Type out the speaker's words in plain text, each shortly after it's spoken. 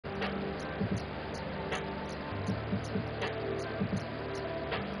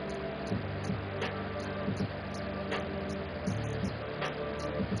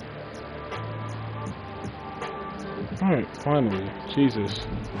Alright, finally. Jesus.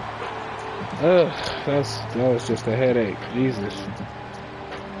 Ugh, that was just a headache. Jesus.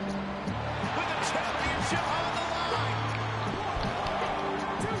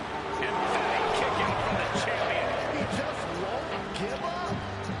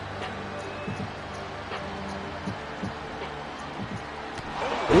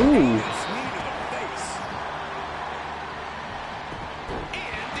 Ooh.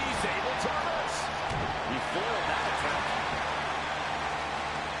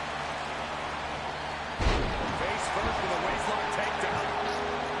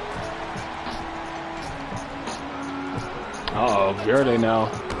 Uh-oh, Verde now.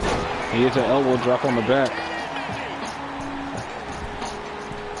 He hits an elbow drop on the back.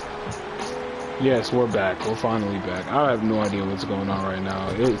 Yes, we're back. We're finally back. I have no idea what's going on right now.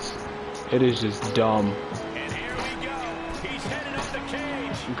 It is just dumb. And here we go. He's headed up the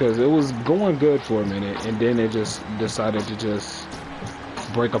cage. Because it was going good for a minute, and then it just decided to just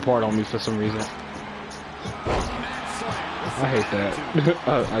break apart on me for some reason. I hate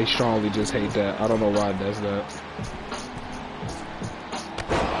that. I strongly just hate that. I don't know why it does that.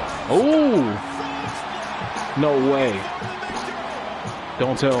 Oh! No way.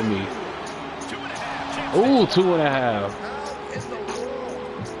 Don't tell me. Ooh, 2.5.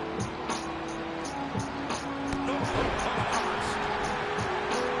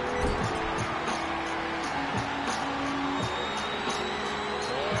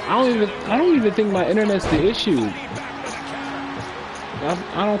 I don't even think my internet's the issue.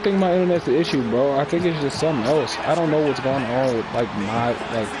 I don't think my internet's the issue, bro. I think it's just something else. I don't know what's going on with my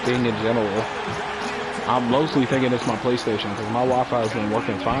thing in general. I'm mostly thinking it's my PlayStation because my Wi-Fi has been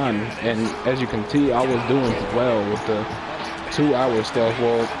working fine, and as you can see, I was doing well with the 2-hour stuff.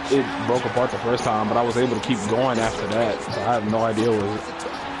 Well, it broke apart the first time, but I was able to keep going after that. So I have no idea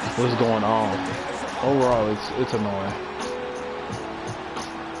what's going on. Overall, it's annoying.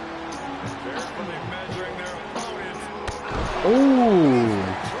 Ooh.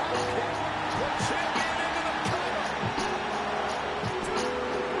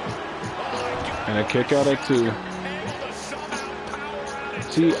 And a kick out at 2.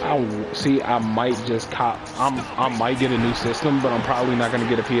 I might just cop. I might get a new system, but I'm probably not gonna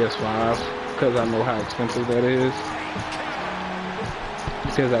get a PS5 because I know how expensive that is.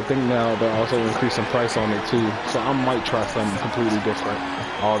 Because I think now they're also increasing price on it too, so I might try something completely different.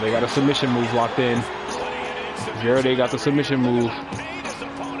 Oh, they got a submission move locked in. Verde got the submission move.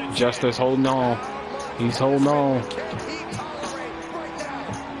 Justice holding on. He's holding on.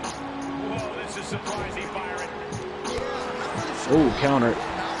 Oh, counter.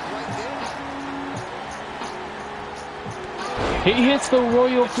 He hits the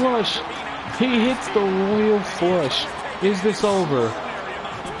royal flush. He hits the royal flush. Is this over?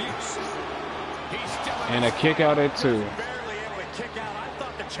 And a kick out at 2.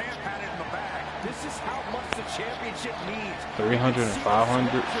 This is how much the championship needs. 300 and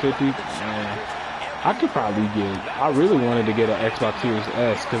 550. Man, I could probably get. I really wanted to get an Xbox Series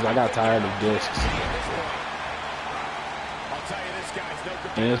S because I got tired of discs.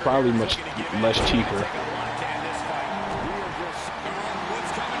 And it's probably much less cheaper.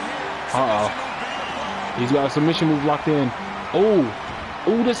 Uh-oh. He's got a submission move locked in. Oh,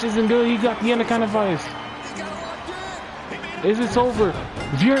 this isn't good. He got the Anaconda Vice. Is this over?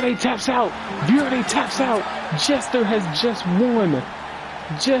 Verde taps out. Verde taps out. Jester has just won.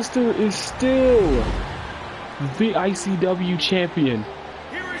 Jester is still the ICW champion.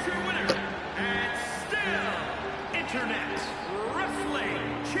 Here is your winner, and still Internet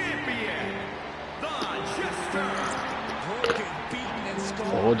Wrestling Champion, the Jester.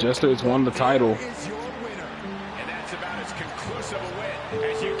 Oh, Jester has won the title. And that's about as conclusive a win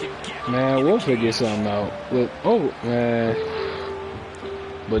as you can get. Man, we'll figure something out.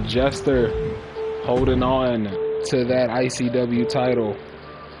 But Jester holding on to that ICW title.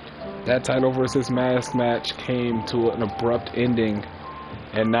 That title versus mask match came to an abrupt ending,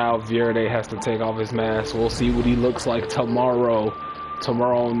 and now Verde has to take off his mask. We'll see what he looks like tomorrow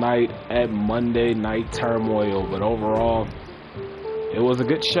night at Monday Night Turmoil. But overall, it was a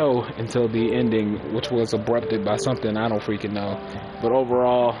good show until the ending, which was abrupted by something I don't freaking know. But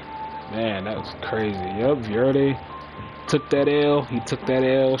overall, man, that was crazy. Yep, Verde took that L. He took that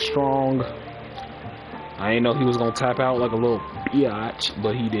L strong. I didn't know he was gonna tap out like a little biatch,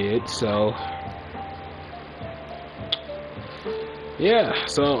 but he did. So yeah.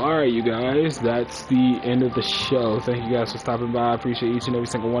 So alright, you guys, that's the end of the show. Thank you guys for stopping by. I appreciate each and every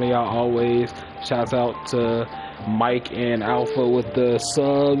single one of y'all always. Shouts out to Mike and Alpha with the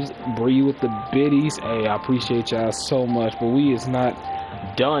subs, Bree with the biddies. Hey, I appreciate y'all so much. But we is not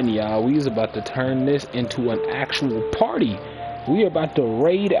done, y'all. We is about to turn this into an actual party. We are about to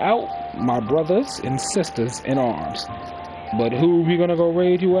raid out my brothers and sisters in arms. But who are we gonna go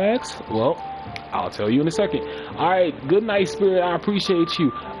raid, you ask? Well, I'll tell you in a second. Alright, good night, Spirit. I appreciate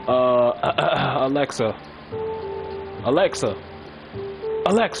you. Alexa. Alexa.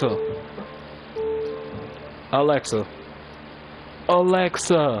 Alexa. Alexa.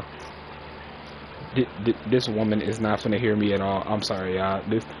 Alexa. This woman is not gonna hear me at all. I'm sorry, y'all.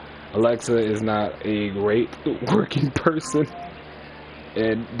 This Alexa is not a great working person.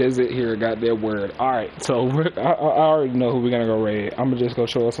 And doesn't hear a goddamn word. Alright, so I already know who we're gonna go raid. I'm gonna just go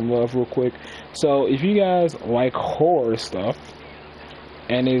show us some love real quick. So if you guys like horror stuff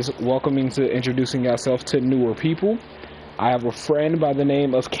and is welcoming to introducing yourself to newer people, I have a friend by the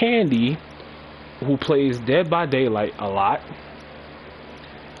name of Candy who plays Dead by Daylight a lot.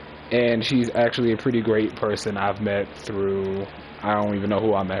 And she's actually a pretty great person I've met through, I don't even know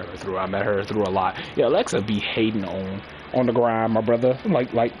who I met her through. I met her through a lot. Yeah, Alexa be hating on the grind, my brother.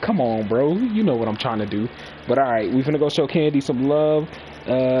 Like, come on, bro. You know what I'm trying to do. But alright, we finna go show Candy some love.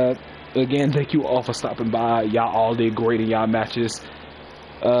 Again, thank you all for stopping by. Y'all all did great in y'all matches.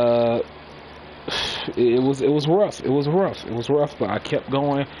 It was rough. It was rough, but I kept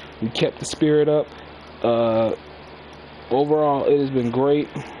going. We kept the spirit up. Overall, it has been great.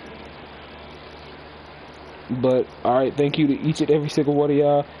 But alright, thank you to each and every single one of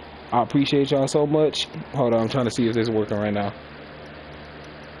y'all. I appreciate y'all so much. Hold on, I'm trying to see if this is working right now.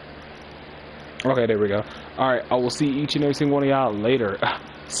 Okay, there we go. Alright, I will see each and every single one of y'all later.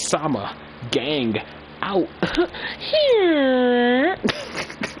 Sama gang out. Here.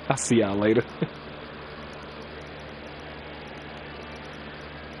 I'll see y'all later.